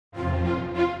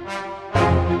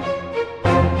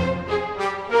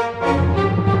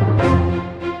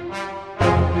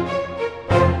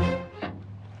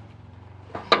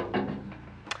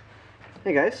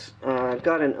Hey guys,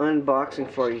 got an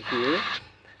unboxing for you here.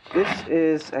 This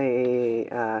is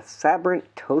a Sabrent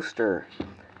toaster,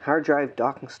 hard drive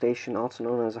docking station, also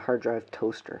known as a hard drive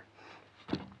toaster.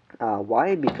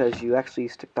 Why? Because you actually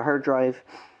stick the hard drive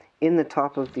in the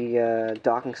top of the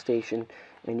docking station,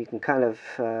 and you can kind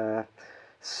of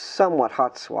somewhat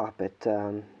hot swap it.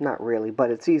 Not really,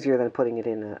 but it's easier than putting it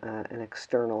in an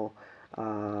external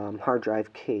hard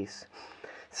drive case.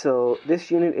 So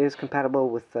this unit is compatible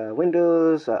with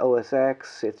Windows, OS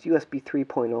X. It's USB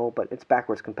 3.0, but it's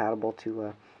backwards compatible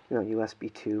to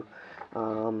USB 2.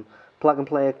 Plug and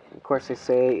play, of course they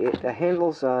say. It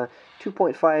handles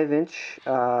 2.5 inch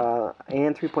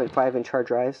and 3.5 inch hard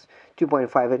drives.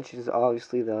 2.5 inch is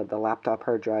obviously the laptop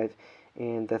hard drive,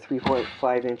 and the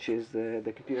 3.5 inch is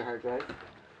the computer hard drive.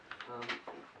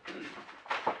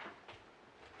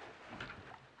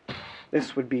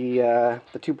 This would be the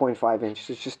 2.5 inch.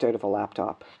 It's just out of a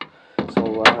laptop.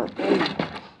 So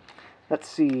let's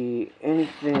see,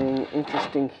 anything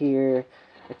interesting here.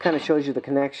 It kind of shows you the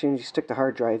connections. You stick the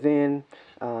hard drive in,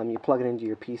 you plug it into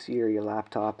your PC or your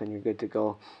laptop, and you're good to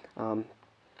go.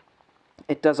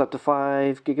 It does up to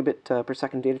 5 gigabit per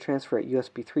second data transfer at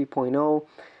USB 3.0.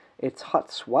 It's hot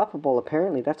swappable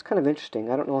apparently. That's kind of interesting.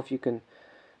 I don't know if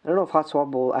hot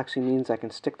swappable actually means I can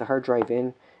stick the hard drive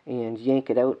in and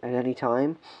yank it out at any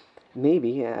time.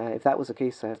 Maybe, if that was the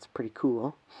case, that's pretty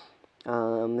cool.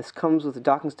 This comes with a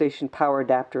docking station, power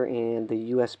adapter, and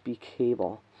the USB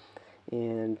cable.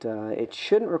 And it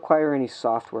shouldn't require any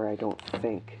software, I don't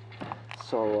think.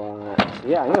 So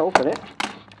yeah, I'm going to open it.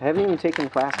 I haven't even taken the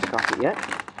plastic off it yet.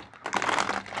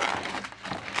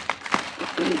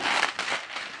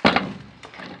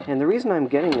 And the reason I'm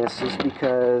getting this is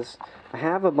because I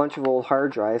have a bunch of old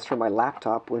hard drives for my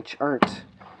laptop which aren't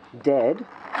dead,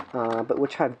 but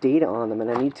which have data on them, and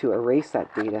I need to erase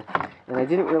that data. And I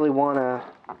didn't really want to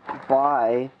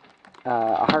buy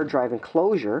a hard drive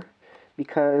enclosure,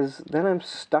 because then I'm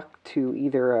stuck to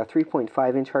either a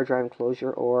 3.5 inch hard drive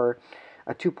enclosure or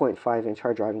a 2.5 inch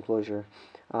hard drive enclosure.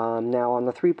 Now on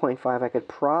the 3.5 I could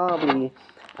probably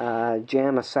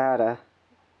jam a SATA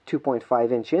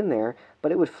 2.5 inch in there,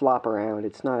 but it would flop around.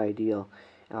 It's not ideal.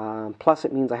 Plus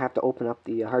it means I have to open up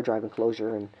the hard drive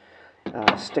enclosure and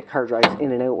stick hard drives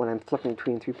in and out when I'm flipping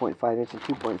between 3.5 inch and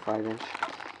 2.5 inch.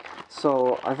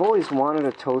 So I've always wanted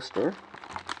a toaster,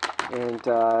 and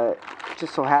it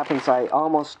just so happens I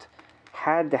almost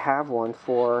had to have one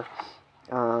for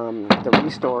the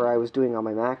restore I was doing on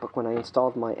my MacBook when I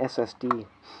installed my SSD.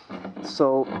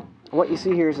 So what you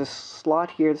see here is a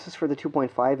slot here. This is for the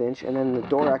 2.5 inch, and then the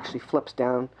door actually flips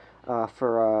down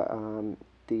for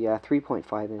the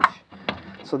 3.5 inch.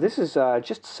 So this is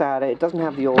just SATA. It doesn't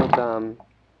have the old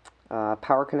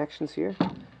power connections here,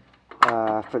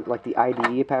 for like the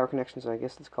IDE power connections, I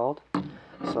guess it's called.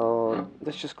 So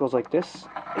this just goes like this.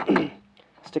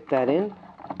 Stick that in,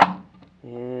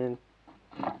 and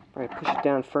I push it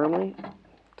down firmly.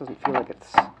 Doesn't feel like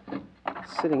it's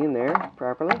sitting in there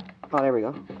properly. Oh, there we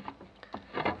go.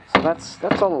 So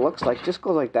that's all it looks like. Just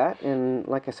goes like that, and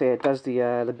like I say, it does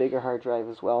the bigger hard drive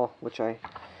as well, which I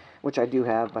do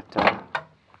have, but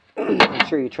I'm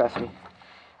sure you trust me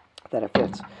that it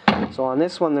fits. So on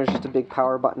this one, there's just a big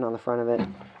power button on the front of it.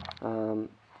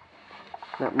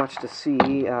 Not much to see.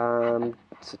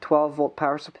 It's a 12-volt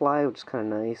power supply, which is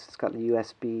kind of nice. It's got the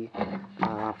USB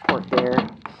port there.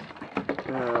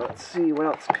 Let's see what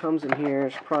else comes in here.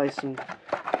 There's probably some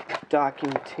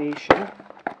documentation.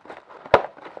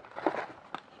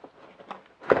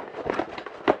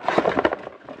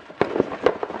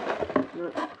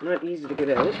 Not easy to get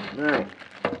out. Alright.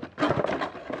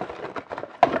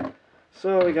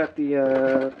 So we got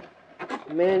the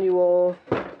manual.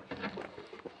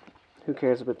 Who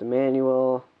cares about the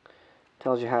manual?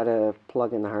 Tells you how to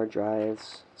plug in the hard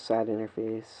drives, SATA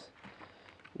interface,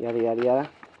 yada yada yada.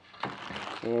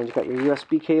 And you got your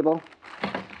USB cable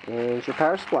and your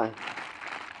power supply.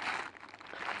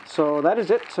 So that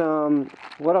is it.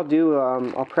 What I'll do,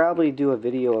 I'll probably do a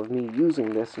video of me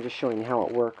using this and just showing you how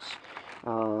it works.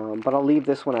 But I'll leave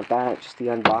this one at that, just the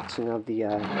unboxing of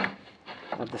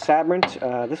the Sabrent.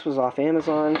 This was off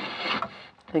Amazon.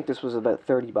 I think this was about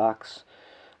 30 bucks.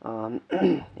 And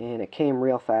it came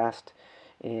real fast.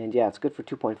 And yeah, it's good for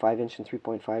 2.5 inch and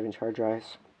 3.5 inch hard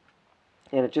drives.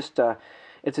 And it just,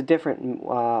 it's a different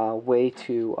way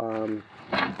to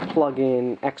plug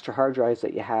in extra hard drives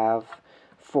that you have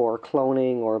for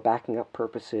cloning or backing up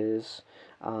purposes.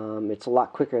 It's a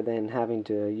lot quicker than having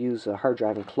to use a hard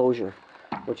drive enclosure,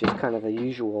 which is kind of the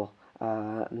usual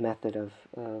method of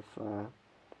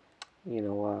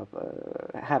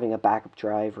having a backup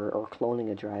drive or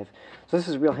cloning a drive. So this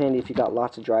is real handy if you got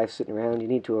lots of drives sitting around. You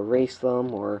need to erase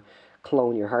them or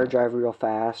clone your hard drive real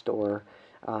fast, or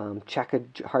check a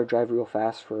hard drive real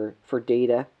fast for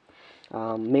data.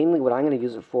 Mainly what I'm going to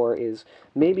use it for is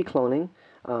maybe cloning,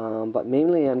 but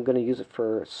mainly I'm going to use it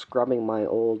for scrubbing my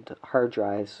old hard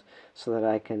drives so that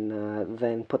I can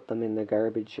then put them in the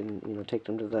garbage and take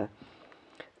them to the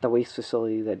waste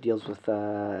facility that deals with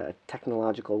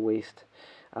technological waste,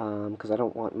 because I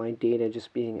don't want my data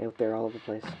just being out there all over the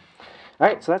place.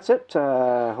 Alright, so that's it.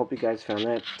 I hope you guys found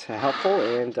that helpful,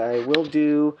 and I will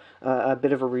do a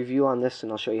bit of a review on this,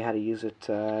 and I'll show you how to use it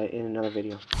in another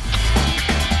video.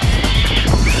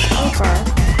 So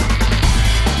far.